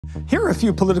Here are a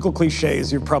few political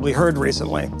cliches you've probably heard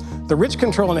recently. The rich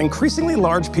control an increasingly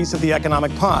large piece of the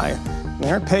economic pie, and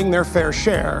they aren't paying their fair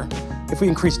share. If we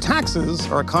increase taxes,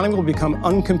 our economy will become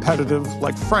uncompetitive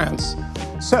like France.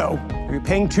 So, are you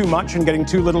paying too much and getting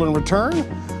too little in return?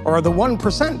 Or are the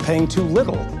 1% paying too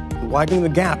little and widening the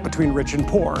gap between rich and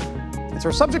poor? It's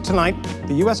our subject tonight,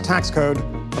 the U.S. tax code.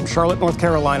 From Charlotte, North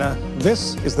Carolina,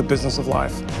 this is The Business of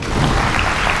Life.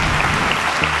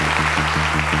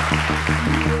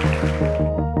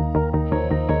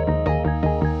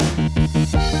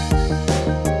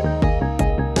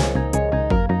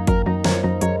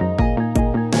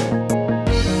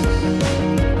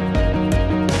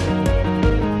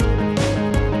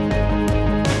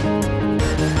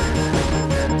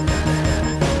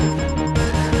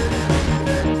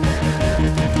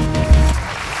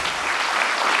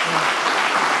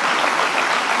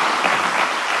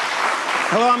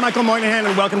 Michael Moynihan,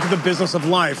 and welcome to The Business of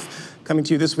Life, coming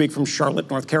to you this week from Charlotte,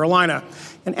 North Carolina.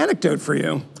 An anecdote for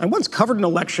you. I once covered an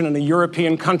election in a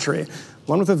European country,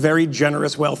 one with a very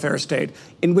generous welfare state,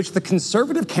 in which the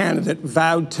conservative candidate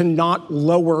vowed to not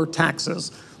lower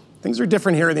taxes. Things are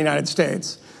different here in the United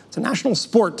States. It's a national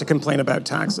sport to complain about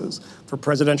taxes, for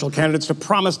presidential candidates to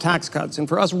promise tax cuts, and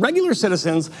for us regular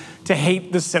citizens to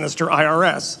hate the sinister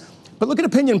IRS. But look at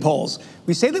opinion polls.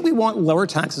 We say that we want lower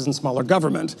taxes and smaller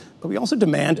government, but we also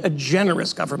demand a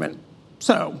generous government.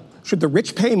 So, should the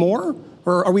rich pay more?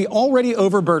 Or are we already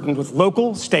overburdened with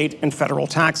local, state, and federal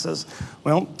taxes?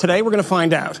 Well, today we're going to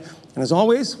find out. And as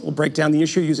always, we'll break down the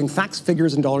issue using facts,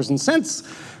 figures, and dollars and cents.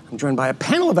 I'm joined by a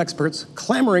panel of experts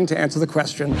clamoring to answer the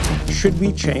question, should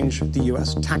we change the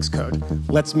U.S. tax code?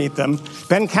 Let's meet them.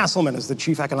 Ben Casselman is the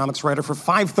chief economics writer for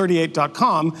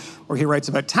FiveThirtyEight.com, where he writes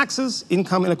about taxes,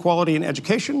 income inequality, and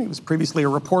education. He was previously a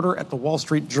reporter at the Wall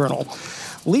Street Journal.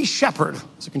 Sheppard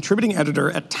is a contributing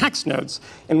editor at Tax Notes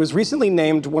and was recently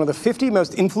named one of the 50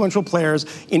 most influential players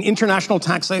in international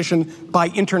taxation by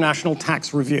International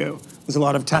Tax Review. There's a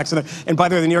lot of tax in it. And by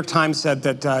the way, the New York Times said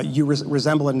that you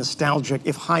resemble a nostalgic,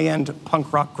 if high-end,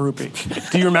 punk rock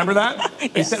groupie. Do you remember that?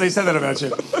 Yes. They said that about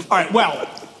you. All right, well,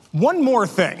 one more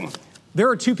thing. There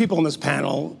are two people in this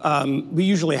panel. We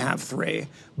usually have three.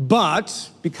 But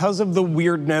because of the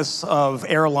weirdness of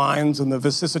airlines and the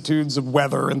vicissitudes of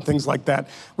weather and things like that,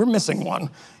 we're missing one.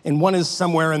 And one is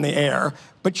somewhere in the air.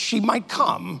 But she might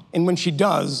come. And when she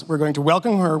does, we're going to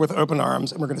welcome her with open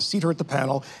arms, and we're going to seat her at the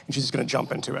panel, and she's going to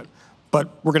jump into it. But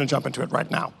we're going to jump into it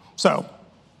right now. So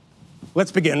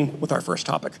let's begin with our first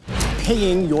topic,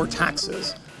 paying your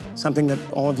taxes. Something that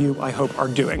all of you, I hope, are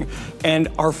doing. And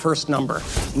our first number,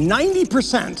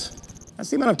 90%. That's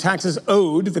the amount of taxes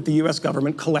owed that the U.S.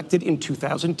 government collected in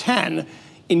 2010.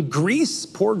 In Greece,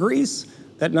 poor Greece,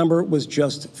 that number was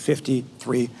just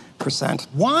 53%.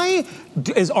 Why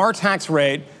is our tax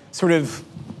rate sort of,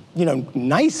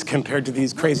 nice compared to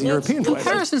these crazy European places?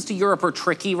 Comparisons to Europe are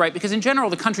tricky, right? Because in general,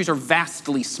 the countries are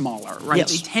vastly smaller, right?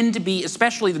 Yes. They tend to be,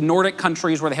 especially the Nordic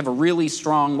countries where they have a really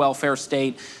strong welfare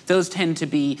state, those tend to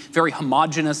be very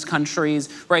homogenous countries,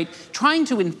 right? Trying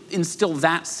to instill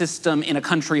that system in a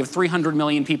country of 300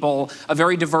 million people, a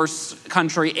very diverse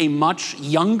country, a much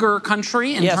younger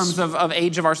country in terms of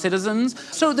age of our citizens.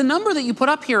 So the number that you put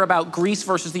up here about Greece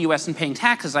versus the US and paying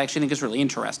taxes, I actually think is really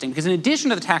interesting, because in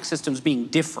addition to the tax systems being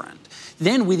different,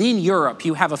 then within Europe,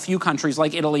 you have a few countries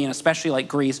like Italy and especially like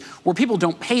Greece where people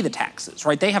don't pay the taxes,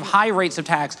 right? They have high rates of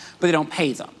tax, but they don't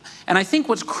pay them. And I think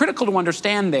what's critical to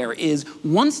understand there is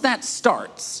once that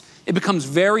starts, it becomes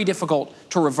very difficult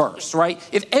to reverse, right?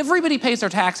 If everybody pays their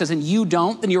taxes and you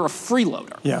don't, then you're a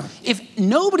freeloader. Yeah. If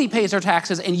nobody pays their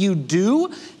taxes and you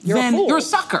do, then you're a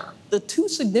sucker. The two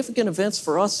significant events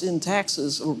for us in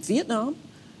taxes are Vietnam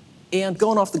and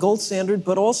going off the gold standard,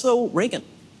 but also Reagan.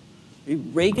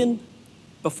 Reagan,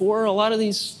 before a lot of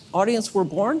these audience were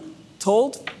born,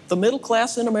 told the middle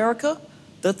class in America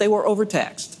that they were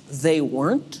overtaxed. They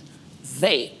weren't.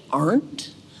 They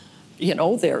aren't.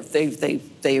 They're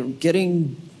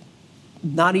getting,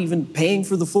 not even paying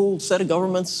for the full set of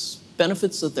government's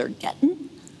benefits that they're getting.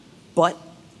 But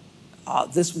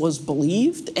this was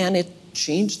believed, and it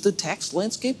changed the tax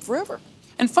landscape forever.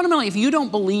 And fundamentally, if you don't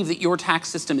believe that your tax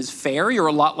system is fair, you're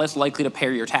a lot less likely to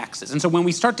pay your taxes. And so when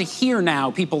we start to hear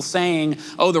now people saying,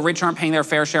 oh, the rich aren't paying their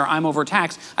fair share, I'm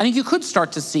overtaxed, I think you could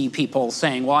start to see people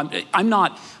saying, well, I'm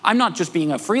not just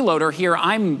being a freeloader here,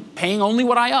 I'm paying only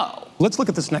what I owe. Let's look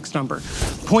at this next number.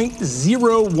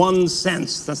 0.01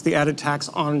 cents. That's the added tax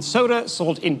on soda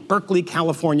sold in Berkeley,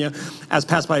 California, as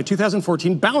passed by a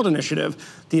 2014 ballot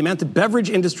initiative. The amount the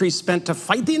beverage industry spent to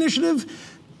fight the initiative,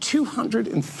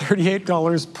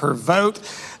 $238 per vote.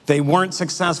 They weren't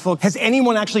successful. Has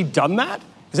anyone actually done that?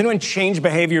 Has anyone changed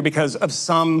behavior because of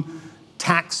some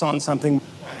tax on something?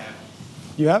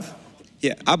 You have?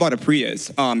 Yeah, I bought a Prius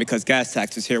because gas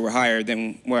taxes here were higher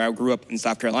than where I grew up in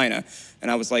South Carolina.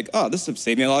 And I was like, oh, this will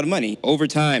save me a lot of money. Over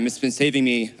time, it's been saving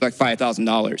me like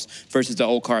 $5,000 versus the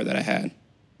old car that I had.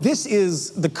 This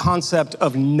is the concept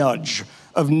of nudge,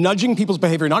 of nudging people's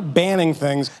behavior, not banning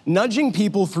things, nudging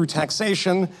people through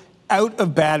taxation out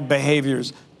of bad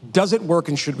behaviors. Does it work,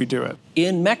 and should we do it?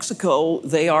 In Mexico,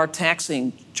 they are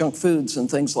taxing junk foods and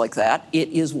things like that. It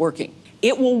is working.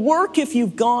 It will work if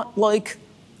you've got, like,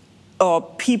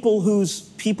 people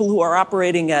who are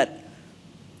operating at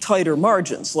tighter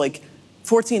margins. Like,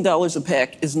 $14 a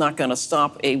pack is not going to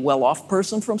stop a well-off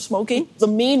person from smoking. The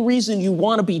main reason you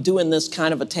want to be doing this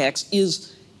kind of a tax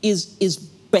is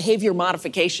behavior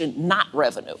modification, not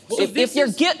revenue. Well, if you're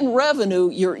getting revenue,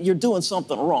 you're doing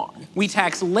something wrong. We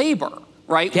tax labor,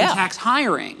 right? Yeah. We tax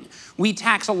hiring. We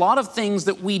tax a lot of things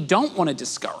that we don't want to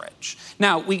discourage.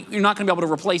 Now, you're not going to be able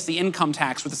to replace the income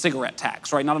tax with the cigarette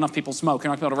tax, right? Not enough people smoke.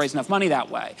 You're not going to be able to raise enough money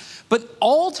that way. But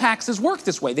all taxes work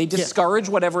this way. They discourage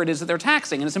whatever it is that they're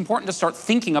taxing, and it's important to start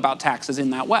thinking about taxes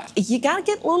in that way. You got to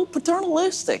get a little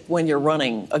paternalistic when you're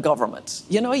running a government.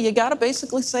 You know, you got to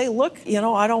basically say, look, you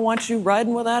know, I don't want you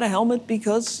riding without a helmet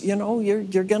because, you know,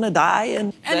 you're going to die,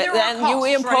 and you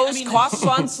impose costs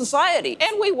on society.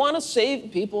 And we want to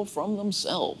save people from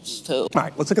themselves, too. All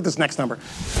right, let's look at this next number.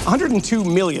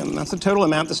 $102 million, that's the total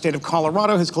amount the state of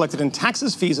Colorado has collected in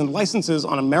taxes, fees, and licenses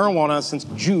on marijuana since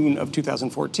June of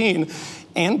 2014.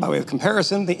 And by way of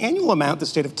comparison, the annual amount the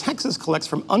state of Texas collects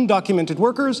from undocumented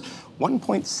workers,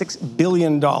 $1.6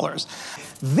 billion.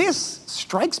 This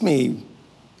strikes me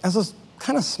as a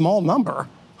kind of small number,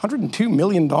 $102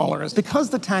 million. Because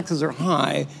the taxes are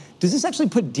high, does this actually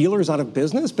put dealers out of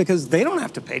business? Because they don't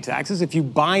have to pay taxes. If you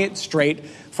buy it straight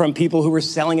from people who were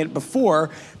selling it before,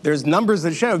 there's numbers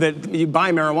that show that you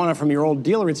buy marijuana from your old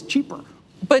dealer, it's cheaper.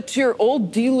 But your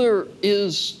old dealer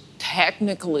is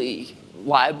technically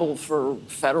liable for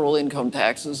federal income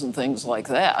taxes and things like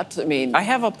that. I mean, I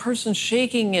have a person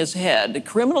shaking his head.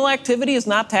 Criminal activity is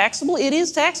not taxable. It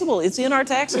is taxable. It's in our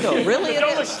tax code. Really, it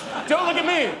is. Don't look at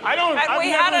me. And we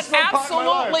had an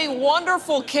absolutely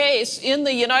wonderful case in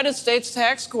the United States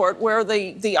tax court where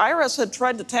the IRS had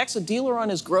tried to tax a dealer on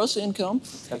his gross income,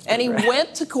 and he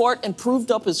went to court and proved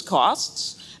up his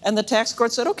costs. And the tax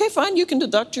court said, okay, fine, you can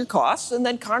deduct your costs. And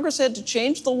then Congress had to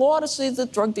change the law to say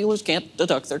that drug dealers can't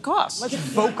deduct their costs. Let's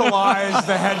vocalize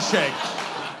the head shake.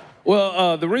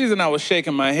 Well, the reason I was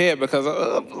shaking my head because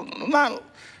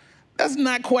that's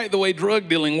not quite the way drug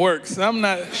dealing works. I'm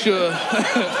not sure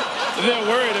they're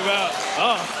worried about,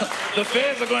 the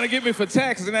feds are going to get me for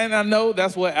taxes. And I know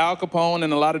that's what Al Capone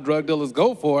and a lot of drug dealers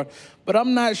go for, but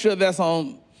I'm not sure that's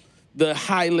on the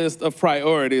high list of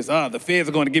priorities. The feds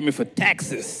are going to get me for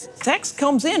taxes. Tax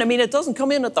comes in. I mean, it doesn't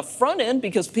come in at the front end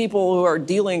because people who are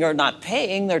dealing are not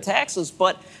paying their taxes,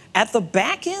 but at the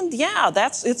back end, yeah,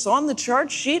 it's on the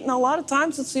charge sheet, and a lot of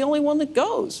times it's the only one that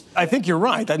goes. I think you're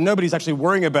right, that nobody's actually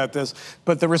worrying about this,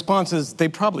 but the response is they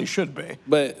probably should be.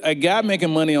 But a guy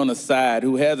making money on the side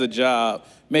who has a job,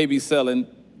 maybe selling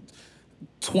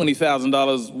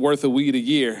 $20,000 worth of weed a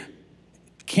year,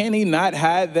 can he not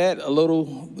hide that a little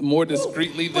more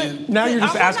discreetly than... Now you're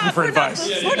just asking for advice.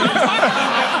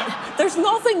 There's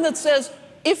nothing that says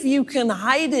if you can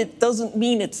hide it doesn't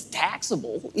mean it's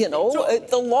taxable, you know?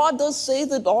 The law does say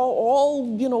that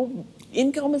all you know,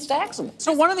 income is taxable.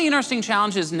 So one of the interesting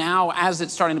challenges now, as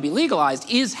it's starting to be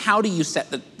legalized, is how do you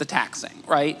set the taxing,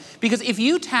 right? Because if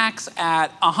you tax at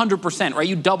 100%, right,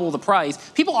 you double the price,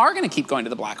 people are going to keep going to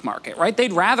the black market, right?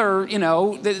 They'd rather, you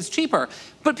know, that it's cheaper.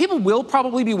 But people will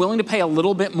probably be willing to pay a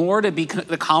little bit more to be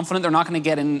confident they're not going to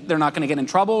get in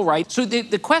trouble, right? So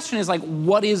the question is, like,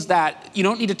 what is that? You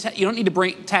don't need to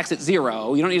bring tax at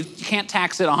zero. You can't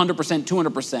tax it 100%,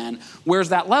 200%. Where's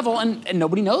that level? And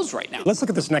nobody knows right now. Let's look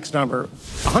at this next number.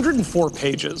 104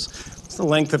 pages. It's the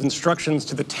length of instructions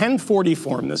to the 1040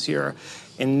 form this year.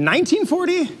 In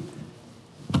 1940,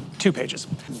 2 pages.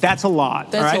 That's a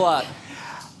lot. That's a lot.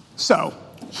 So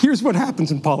here's what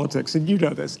happens in politics, and you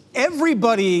know this.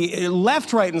 Everybody,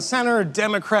 left, right, and center,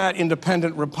 Democrat,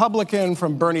 Independent, Republican,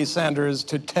 from Bernie Sanders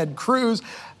to Ted Cruz,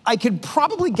 I could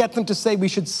probably get them to say we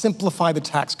should simplify the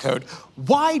tax code.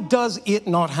 Why does it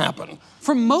not happen?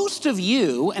 For most of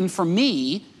you, and for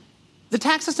me, the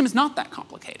tax system is not that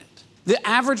complicated. The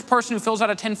average person who fills out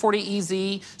a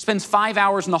 1040-EZ spends 5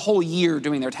 hours in the whole year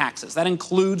doing their taxes. That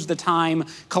includes the time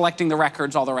collecting the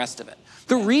records, all the rest of it.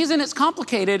 The reason it's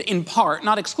complicated, in part,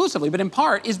 not exclusively, but in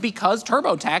part, is because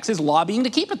TurboTax is lobbying to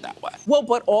keep it that way. Well,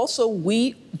 but also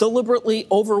we deliberately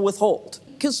over-withhold.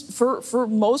 because for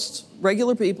most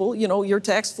regular people, you know, your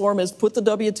tax form is put the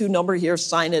W-2 number here,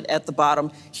 sign it at the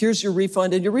bottom, here's your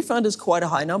refund, and your refund is quite a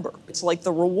high number. It's like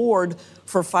the reward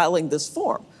for filing this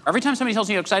form. Every time somebody tells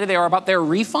you how excited they are about their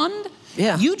refund,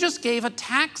 yeah, you just gave an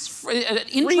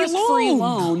interest-free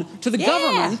loan to the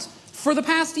government for the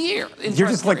past year. You're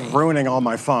just like ruining all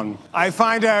my fun. I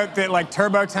find out that like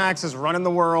TurboTax is running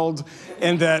the world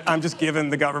and that I'm just giving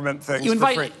the government things You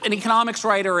invite for free. an economics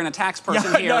writer and a tax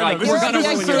person here. No, like, this we're is going to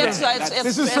really ruin good.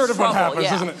 This is sort of what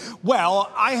happens, isn't it?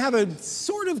 Well, I have a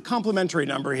sort of complimentary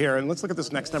number here, and let's look at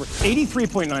this next number.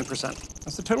 83.9%.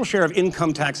 That's the total share of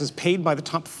income taxes paid by the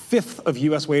top fifth of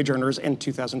U.S. wage earners in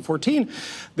 2014.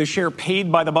 The share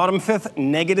paid by the bottom fifth,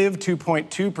 negative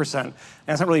 2.2%. And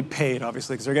it's not really paid,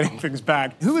 obviously, because they're getting things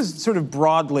back. Who is sort of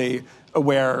broadly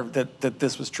aware that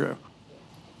this was true?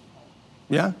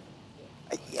 Yeah?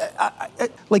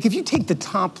 Like, if you take the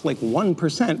top, like,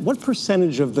 1%, what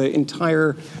percentage of the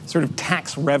entire sort of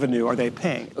tax revenue are they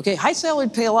paying? Okay,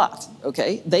 high-salaried pay a lot,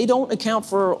 okay? They don't account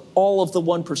for all of the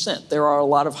 1%. There are a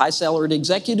lot of high-salaried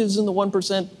executives in the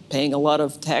 1% paying a lot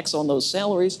of tax on those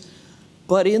salaries.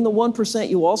 But in the 1%,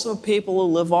 you also have people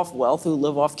who live off wealth, who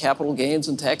live off capital gains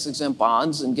and tax-exempt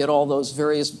bonds and get all those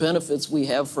various benefits we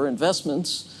have for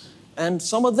investments. And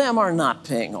some of them are not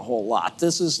paying a whole lot.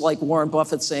 This is like Warren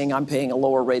Buffett saying, I'm paying a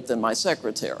lower rate than my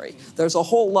secretary. There's a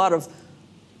whole lot of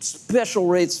special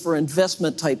rates for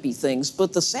investment-typey things.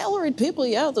 But the salaried people,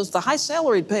 yeah, the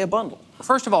high-salaried pay a bundle.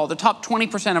 First of all, the top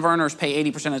 20% of earners pay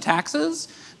 80% of taxes,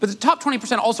 but the top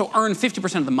 20% also earn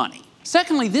 50% of the money.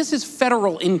 Secondly, this is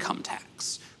federal income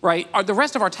tax, right? The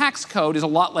rest of our tax code is a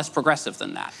lot less progressive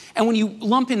than that. And when you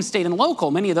lump in state and local,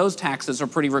 many of those taxes are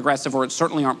pretty regressive, or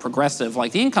certainly aren't progressive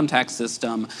like the income tax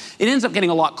system. It ends up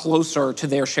getting a lot closer to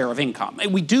their share of income.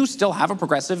 And we do still have a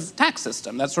progressive tax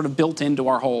system. That's sort of built into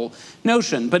our whole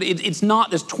notion. But it's not,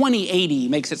 this 2080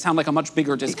 makes it sound like a much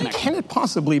bigger disconnect. Can it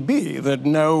possibly be that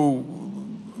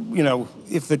you know,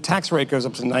 if the tax rate goes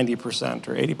up to 90%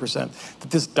 or 80%,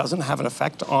 that this doesn't have an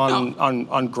effect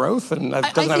on growth and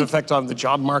doesn't have an effect on the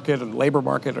job market and labor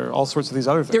market or all sorts of these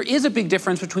other things? There is a big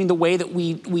difference between the way that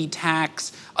we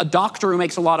tax a doctor who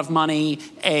makes a lot of money,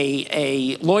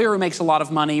 a lawyer who makes a lot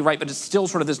of money, right, but it's still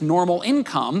sort of this normal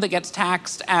income that gets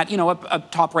taxed at, you know, a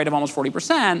top rate of almost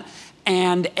 40%,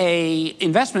 and a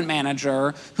investment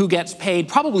manager who gets paid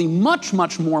probably much,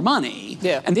 much more money.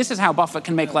 Yeah. And this is how Buffett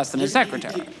can make less than his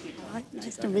secretary.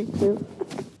 Nice to meet you.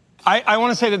 I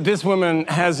want to say that this woman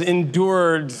has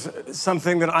endured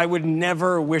something that I would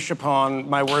never wish upon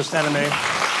my worst enemy.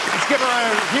 Let's give her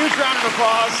a huge round of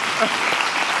applause.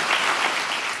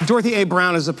 Dorothy A.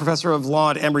 Brown is a professor of law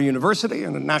at Emory University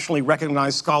and a nationally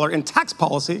recognized scholar in tax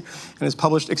policy and has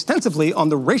published extensively on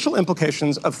the racial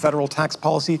implications of federal tax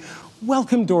policy.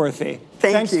 Welcome, Dorothy.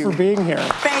 Thanks for being here.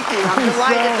 Thank you. I'm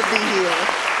delighted to be here.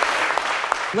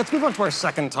 Let's move on to our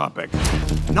second topic,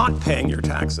 not paying your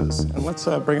taxes. And let's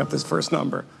bring up this first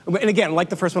number. And again, like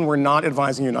the first one, we're not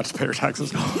advising you not to pay your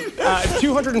taxes.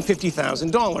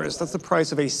 $250,000. That's the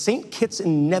price of a St. Kitts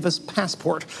and Nevis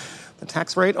passport. The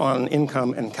tax rate on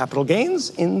income and capital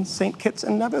gains in St. Kitts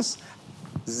and Nevis,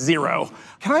 0.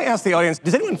 Can I ask the audience,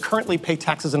 does anyone currently pay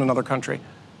taxes in another country?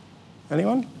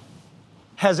 Anyone?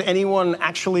 Has anyone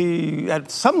actually, at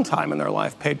some time in their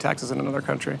life, paid taxes in another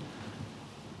country?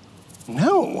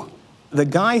 No. The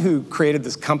guy who created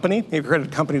this company, he created a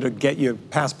company to get you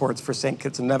passports for St.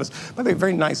 Kitts and Nevis. By the way,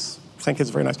 very nice. St. Kitts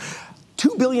is very nice.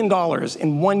 $2 billion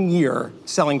in 1 year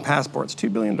selling passports.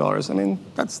 $2 billion. I mean,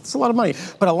 that's a lot of money.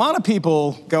 But a lot of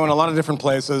people go in a lot of different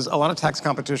places, a lot of tax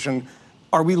competition.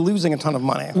 Are we losing a ton of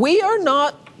money? We are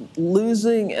not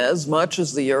losing as much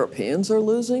as the Europeans are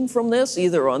losing from this,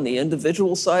 either on the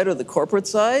individual side or the corporate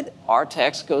side. Our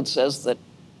tax code says that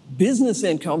business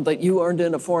income that you earned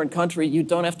in a foreign country, you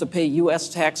don't have to pay U.S.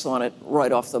 tax on it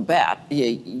right off the bat.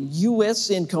 U.S.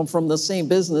 income from the same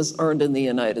business earned in the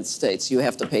United States, you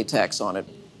have to pay tax on it.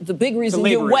 The big reason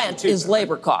you went is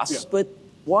labor costs. Yeah. But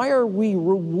why are we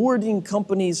rewarding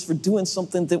companies for doing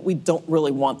something that we don't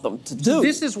really want them to do?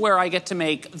 This is where I get to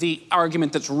make the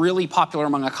argument that's really popular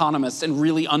among economists and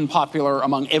really unpopular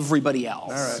among everybody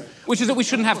else, all right, which is that we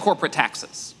shouldn't have corporate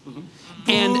taxes. Mm-hmm.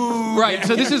 And, right,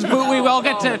 so this is, we all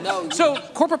get to, so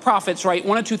corporate profits, right,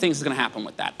 one of two things is going to happen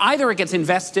with that. Either it gets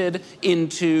invested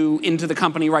into the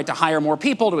company, right, to hire more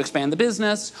people, to expand the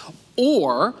business,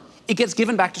 or it gets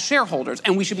given back to shareholders,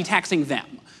 and we should be taxing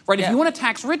them, right? Yeah. If you want to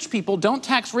tax rich people, don't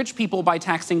tax rich people by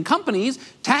taxing companies,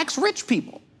 tax rich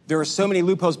people. There are so many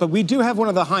loopholes, but we do have one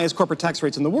of the highest corporate tax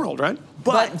rates in the world, right?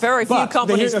 But very few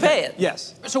companies pay it.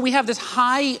 Yes. So we have this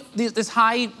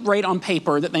high rate on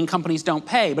paper that then companies don't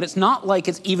pay, but it's not like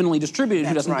it's evenly distributed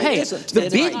who doesn't pay it. The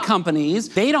big companies,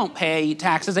 they don't pay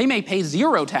taxes. They may pay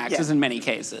zero taxes in many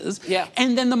cases. Yeah.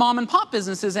 And then the mom and pop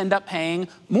businesses end up paying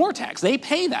more tax. They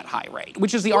pay that high rate,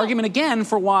 which is the argument again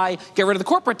for why get rid of the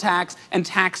corporate tax and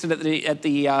tax it at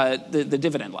the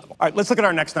dividend level. All right, let's look at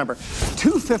our next number.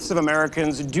 2/5 of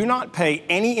Americans do not pay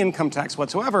any income tax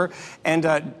whatsoever, and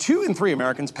 2 in 3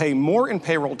 Americans pay more in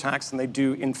payroll tax than they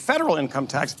do in federal income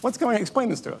tax. What's going on? Explain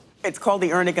this to us. It's called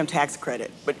the Earned Income Tax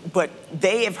Credit, but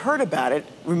they have heard about it.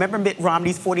 Remember Mitt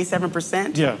Romney's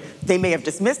 47%? Yeah. They may have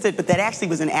dismissed it, but that actually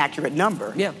was an accurate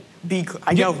number. Yeah.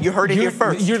 I know, you heard it here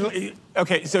first.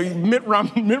 Okay, so Mitt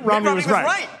Romney was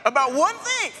right. About one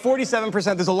thing.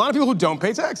 47%. There's a lot of people who don't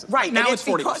pay taxes. Right. Now and it's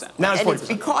 40%. Now it's 40%. And it's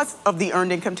because of the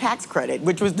Earned Income Tax Credit,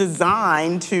 which was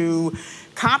designed to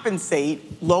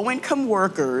compensate low-income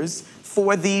workers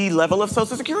for the level of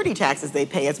Social Security taxes they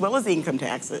pay, as well as income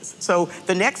taxes. So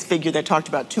the next figure that talked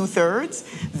about 2/3,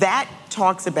 that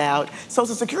talks about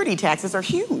Social Security taxes are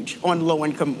huge on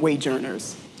low-income wage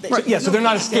earners. Right, yeah, so they're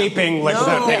not escaping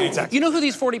without paying any taxes. You know who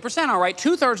these 40% are, right?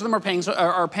 2/3 of them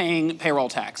are paying payroll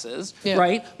taxes,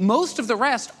 right? Most of the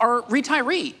rest are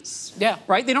retirees,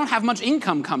 right? They don't have much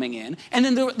income coming in, and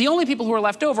then the only people who are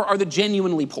left over are the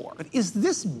genuinely poor. But is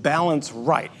this balance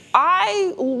right?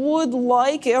 I would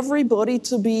like everybody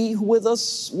to be with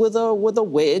a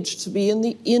wage to be in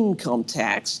the income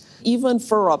tax, even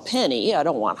for a penny. I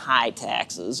don't want high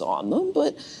taxes on them,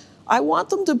 but I want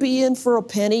them to be in for a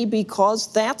penny because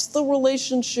that's the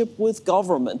relationship with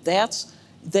government.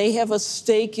 They have a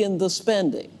stake in the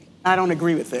spending. I don't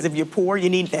agree with this. If you're poor, you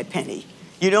need that penny.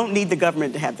 You don't need the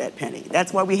government to have that penny.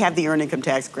 That's why we have the Earned Income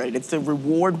Tax Credit. It's to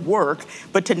reward work,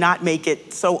 but to not make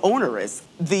it so onerous.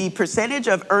 The percentage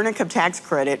of Earned Income Tax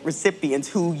Credit recipients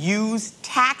who use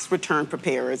tax return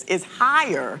preparers is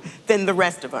higher than the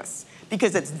rest of us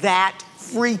because it's that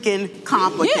freaking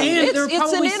complicated. Yeah, and there are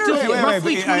probably an still interview.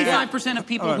 roughly 25% of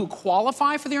people who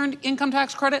qualify for the Earned Income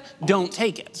Tax Credit don't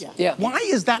take it. Yeah. Why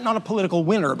is that not a political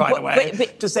winner, by the way?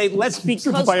 To say, let's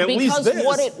simplify at least this. Because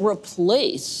what it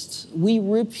replaced, we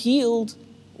repealed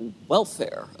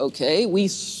welfare, okay? We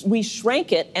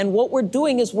shrank it, and what we're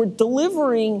doing is we're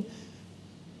delivering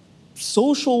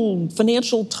social,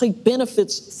 financial type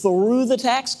benefits through the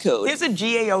tax code. There's a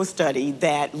GAO study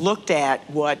that looked at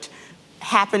what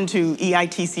happened to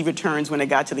EITC returns when it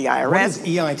got to the IRS. What is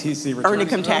EITC returns? Earned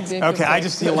Income Tax. Okay,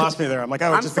 you lost me there. I'm like,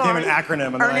 it just became an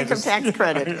acronym. And Earned Income Tax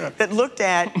Credit that looked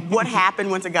at what happened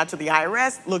once it got to the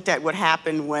IRS, looked at what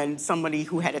happened when somebody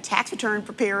who had a tax return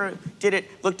preparer did it,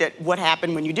 looked at what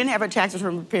happened when you didn't have a tax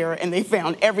return preparer, and they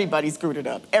found everybody screwed it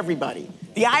up. Everybody.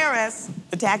 The IRS,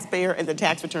 the taxpayer, and the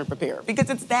tax return preparer, because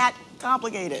it's that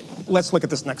complicated. Let's look at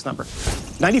this next number.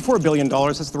 $94 billion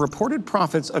is the reported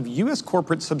profits of U.S.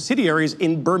 corporate subsidiaries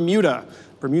in Bermuda.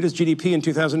 Bermuda's GDP in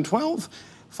 2012,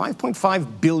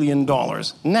 $5.5 billion.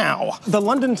 Now, the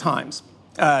London Times,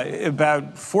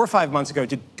 about 4 or 5 months ago,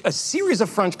 did a series of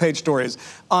front-page stories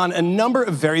on a number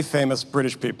of very famous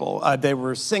British people. They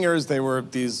were singers, they were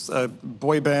these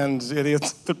boy band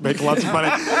idiots that make lots of money.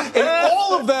 And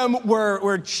all of them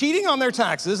were cheating on their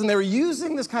taxes, and they were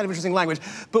using this kind of interesting language.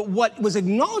 But what was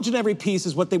acknowledged in every piece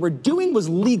is what they were doing was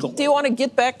legal. Do you want to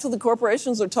get back to the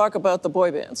corporations or talk about the boy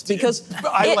bands? Because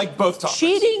I like both topics.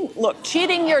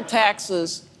 Cheating your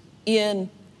taxes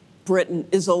in Britain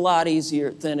is a lot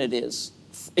easier than it is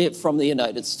from the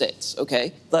United States,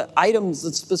 okay? The items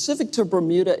that's specific to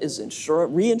Bermuda is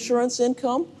reinsurance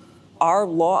income. Our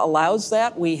law allows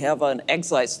that. We have an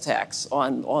excise tax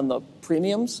on the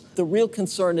premiums. The real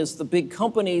concern is the big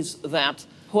companies that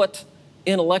put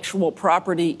intellectual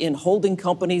property in holding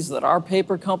companies that are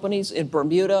paper companies in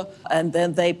Bermuda, and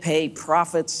then they pay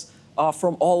profits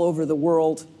from all over the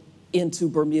world into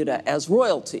Bermuda as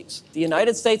royalties. The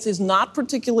United States is not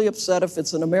particularly upset if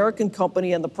it's an American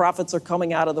company and the profits are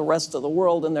coming out of the rest of the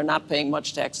world and they're not paying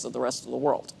much tax to the rest of the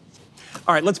world.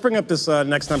 All right, let's bring up this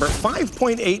next number,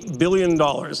 $5.8 billion.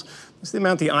 That's the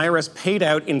amount the IRS paid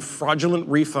out in fraudulent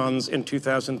refunds in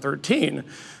 2013. You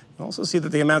also see that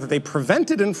the amount that they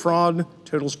prevented in fraud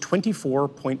totals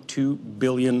 $24.2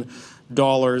 billion.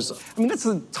 I mean, that's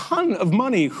a ton of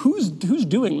money. Who's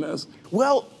doing this?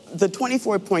 Well, the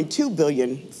 24.2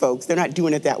 billion folks, they're not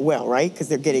doing it that well, right? Because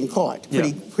they're getting caught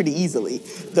pretty easily.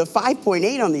 The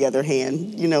 5.8, on the other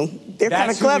hand, they're kind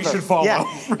of clever. That's who we should follow.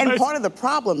 Right? And part of the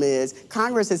problem is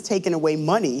Congress has taken away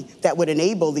money that would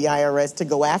enable the IRS to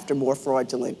go after more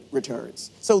fraudulent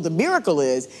returns. So the miracle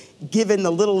is, given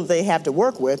the little they have to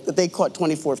work with, that they caught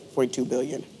 24.2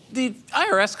 billion. The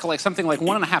IRS collects something like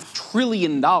 $1.5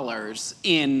 trillion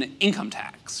in income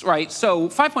tax, right? So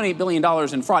 $5.8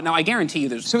 billion in fraud. Now, I guarantee you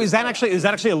there's... So is that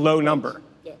actually a low number?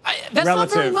 That's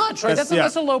relative. not very much, right?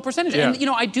 That's a low percentage. Yeah. And, you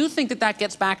know, I do think that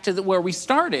gets back to where we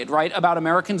started, right, about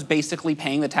Americans basically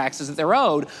paying the taxes that they're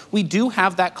owed. We do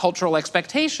have that cultural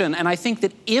expectation, and I think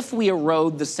that if we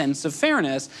erode the sense of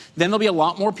fairness, then there'll be a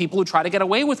lot more people who try to get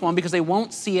away with one because they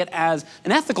won't see it as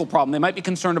an ethical problem. They might be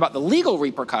concerned about the legal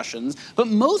repercussions, but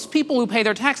most people who pay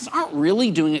their taxes aren't really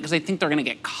doing it because they think they're going to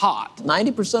get caught.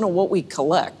 90% of what we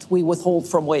collect, we withhold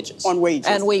from wages. On wages.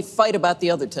 And we fight about the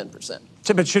other 10%.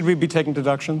 But should we be taking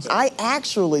deductions? I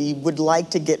actually would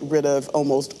like to get rid of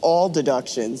almost all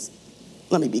deductions,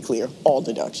 let me be clear, all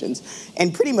deductions,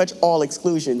 and pretty much all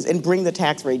exclusions, and bring the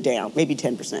tax rate down, maybe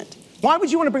 10%. Why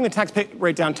would you want to bring the tax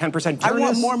rate down 10%? I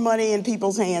want more money in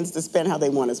people's hands to spend how they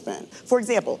want to spend. For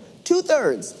example,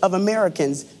 2/3 of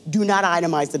Americans do not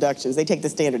itemize deductions. They take the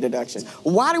standard deduction.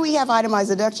 Why do we have itemized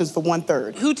deductions for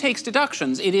 1/3? Who takes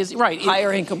deductions? It is, right.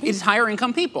 Higher income people. It's higher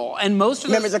income people. And most of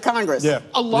those... Members of Congress. Yeah.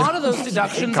 A lot of those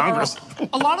deductions Congress.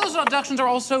 a lot of those deductions are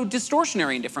also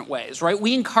distortionary in different ways, right?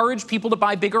 We encourage people to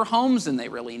buy bigger homes than they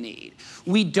really need.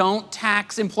 We don't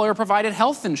tax employer-provided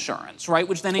health insurance, right?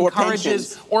 Which then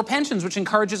encourages... Or pensions, which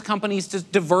encourages companies to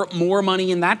divert more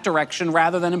money in that direction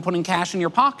rather than in putting cash in your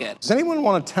pocket. Does anyone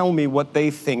want to tell me what they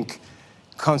think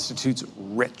constitutes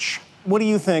rich? What do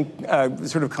you think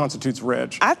sort of constitutes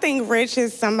rich? I think rich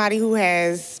is somebody who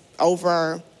has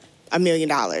over $1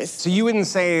 million. So you wouldn't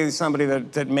say somebody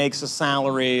that makes a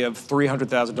salary of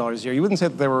 $300,000 a year, you wouldn't say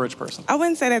that they were a rich person? I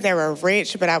wouldn't say that they were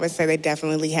rich, but I would say they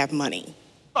definitely have money.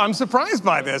 I'm surprised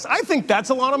by this. I think that's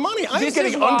a lot of money. I'm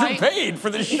getting underpaid for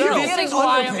this show.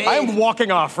 I'm walking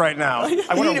off right now.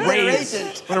 I want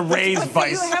to raise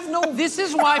Vice. This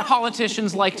is why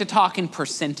politicians like to talk in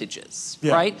percentages,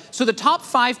 Yeah. right? So the top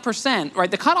 5%,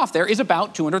 right, the cutoff there is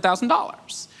about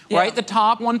 $200,000. Right, the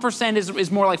top 1%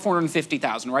 is more like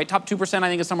 450,000, right? Top 2% I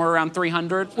think is somewhere around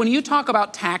 300. When you talk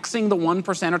about taxing the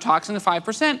 1% or taxing the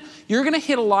 5%, you're going to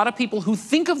hit a lot of people who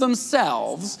think of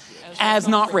themselves as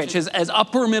not rich, as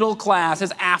upper middle class,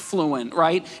 as affluent,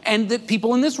 right? And that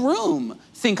people in this room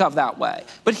think of that way.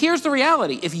 But here's the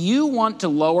reality. If you want to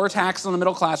lower taxes on the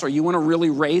middle class or you want to really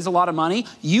raise a lot of money,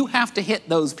 you have to hit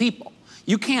those people.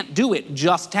 You can't do it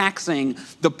just taxing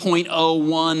the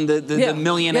 0.01, the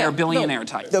millionaire, billionaire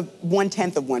type. The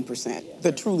 1/10 of 1%,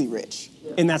 the truly rich.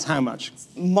 And that's how much?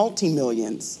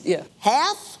 Multi-millions. Yeah.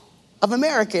 Half of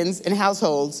Americans in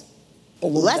households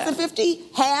less than 50,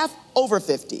 half over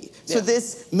 50. So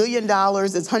this $1 million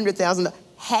is $100,000.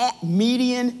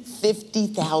 Median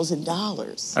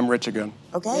 $50,000. I'm rich again.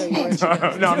 Okay? No,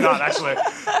 I'm not, actually.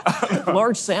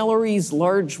 Large salaries,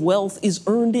 large wealth is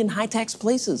earned in high-tax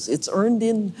places. It's earned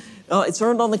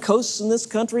on the coasts in this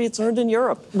country. It's earned in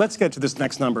Europe. Let's get to this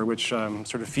next number, which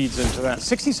sort of feeds into that.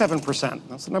 67%.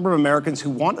 That's the number of Americans who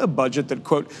want a budget that,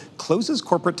 quote, closes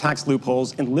corporate tax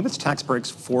loopholes and limits tax breaks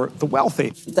for the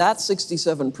wealthy. That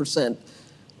 67%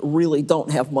 really don't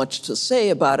have much to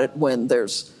say about it when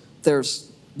there's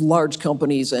large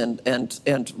companies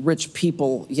and rich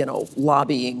people, you know,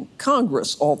 lobbying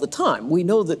Congress all the time. We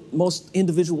know that most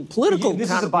individual political... This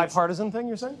is a bipartisan thing,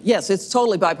 you're saying? Yes, it's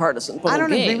totally bipartisan. I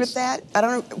don't agree with that. I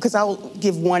don't, because I'll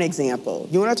give one example.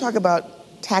 You want to talk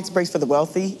about tax breaks for the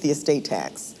wealthy? The estate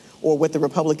tax, or what the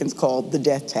Republicans call the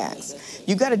death tax.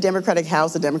 You've got a Democratic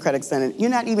House, a Democratic Senate. You're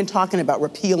not even talking about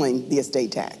repealing the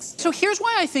estate tax. So here's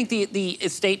why I think the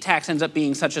estate tax ends up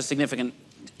being such a significant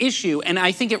issue, and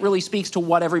I think it really speaks to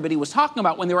what everybody was talking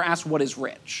about when they were asked what is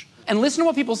rich. And listen to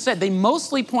what people said. They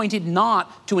mostly pointed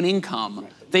not to an income.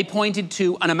 They pointed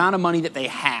to an amount of money that they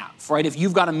have, right? If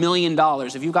you've got $1 million,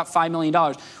 if you've got $5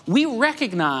 million, we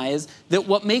recognize that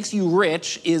what makes you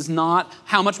rich is not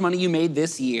how much money you made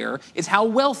this year, it's how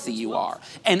wealthy you are.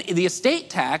 And the estate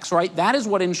tax, right, that is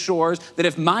what ensures that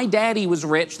if my daddy was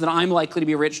rich, then I'm likely to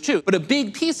be rich too. But a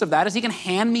big piece of that is he can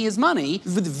hand me his money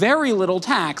with very little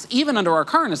tax, even under our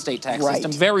current estate tax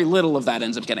system, very little of that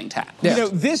ends up getting taxed. You know,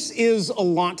 this is a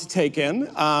lot to take in.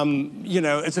 You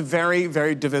know, it's a very,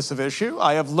 very divisive issue.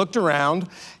 I have looked around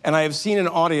and I have seen an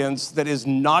audience that is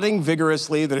nodding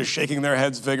vigorously, that is shaking their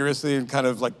heads vigorously and kind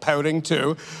of like pouting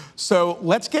too. So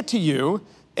let's get to you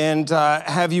and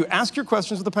have you ask your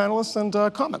questions to the panelists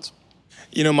and comments.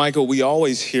 You know, Michael, we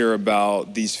always hear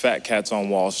about these fat cats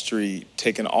on Wall Street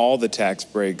taking all the tax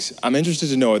breaks. I'm interested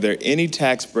to know, are there any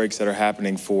tax breaks that are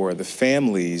happening for the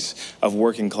families of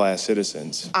working class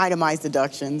citizens? Itemized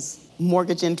deductions,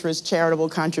 mortgage interest, charitable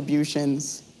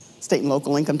contributions, state and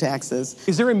local income taxes.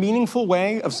 Is there a meaningful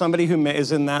way of somebody who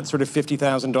is in that sort of $50,000,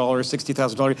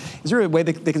 $60,000, is there a way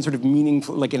that they can sort of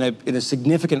meaningful, like in a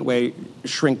significant way,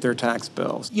 shrink their tax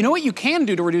bills? You know what you can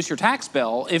do to reduce your tax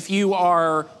bill if you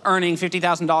are earning $50,000,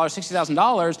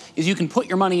 $60,000 is you can put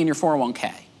your money in your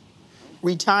 401k.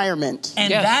 Retirement.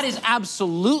 And that is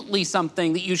absolutely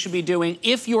something that you should be doing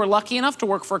if you're lucky enough to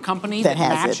work for a company that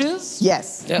matches.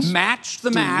 Yes. Match the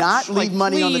match. Do not leave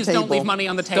money on the table. Please don't leave money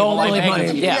on the table. Don't leave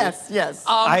money. Yes, yes.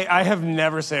 I have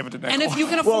never saved a nickel. And if you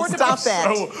can afford to stop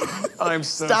that. I'm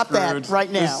so Stop screwed. that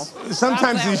right now.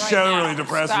 Sometimes these shows really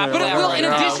depress me. But it will, in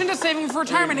addition to saving for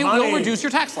retirement, it will reduce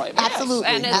your tax liability. Absolutely.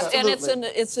 And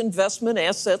it's investment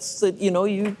assets that, you know,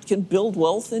 you can build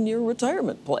wealth in your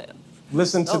retirement plan.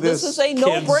 Listen to this. This is a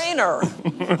no-brainer.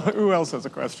 Who else has a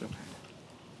question?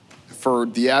 For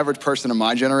the average person in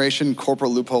my generation,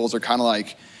 corporate loopholes are kind of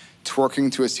like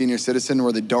twerking to a senior citizen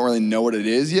where they don't really know what it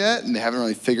is yet and they haven't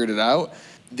really figured it out.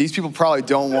 These people probably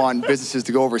don't want businesses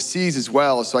to go overseas as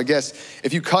well. So I guess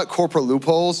if you cut corporate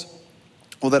loopholes,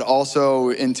 will that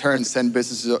also in turn send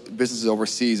businesses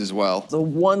overseas as well? The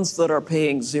ones that are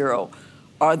paying zero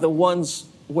are the ones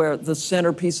where the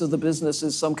centerpiece of the business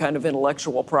is some kind of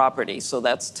intellectual property. So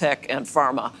that's tech and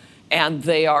pharma. And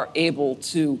they are able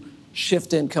to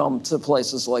shift income to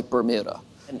places like Bermuda.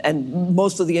 And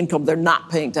most of the income they're not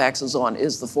paying taxes on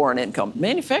is the foreign income.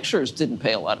 Manufacturers didn't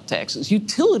pay a lot of taxes.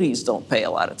 Utilities don't pay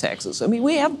a lot of taxes. I mean,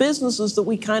 we have businesses that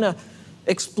we kind of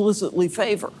explicitly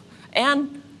favor.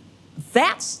 And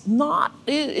that's not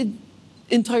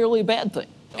entirely a bad thing.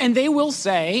 And they will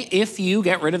say, if you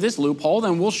get rid of this loophole,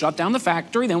 then we'll shut down the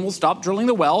factory, then we'll stop drilling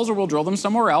the wells, or we'll drill them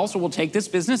somewhere else, or we'll take this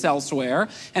business elsewhere.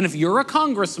 And if you're a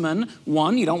congressman,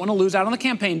 one, you don't want to lose out on the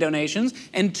campaign donations,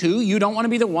 and two, you don't want to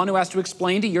be the one who has to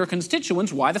explain to your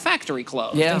constituents why the factory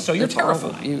closed. Yeah, and so you're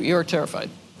terrified. You're terrified.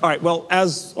 All right, well,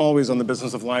 as always on The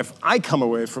Business of Life, I come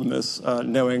away from this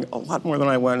knowing a lot more than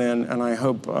I went in, and I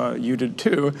hope you did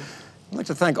too. I'd like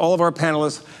to thank all of our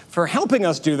panelists for helping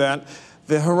us do that.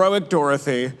 The heroic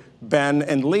Dorothy, Ben,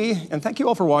 and Lee. And thank you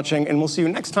all for watching, and we'll see you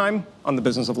next time on The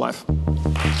Business of Life.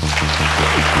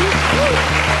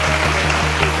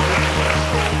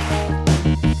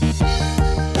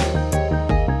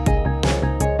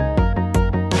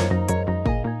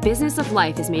 Business of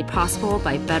Life is made possible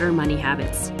by Better Money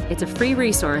Habits. It's a free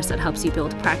resource that helps you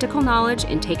build practical knowledge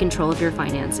and take control of your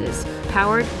finances.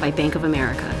 Powered by Bank of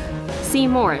America. See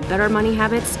more at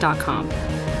bettermoneyhabits.com.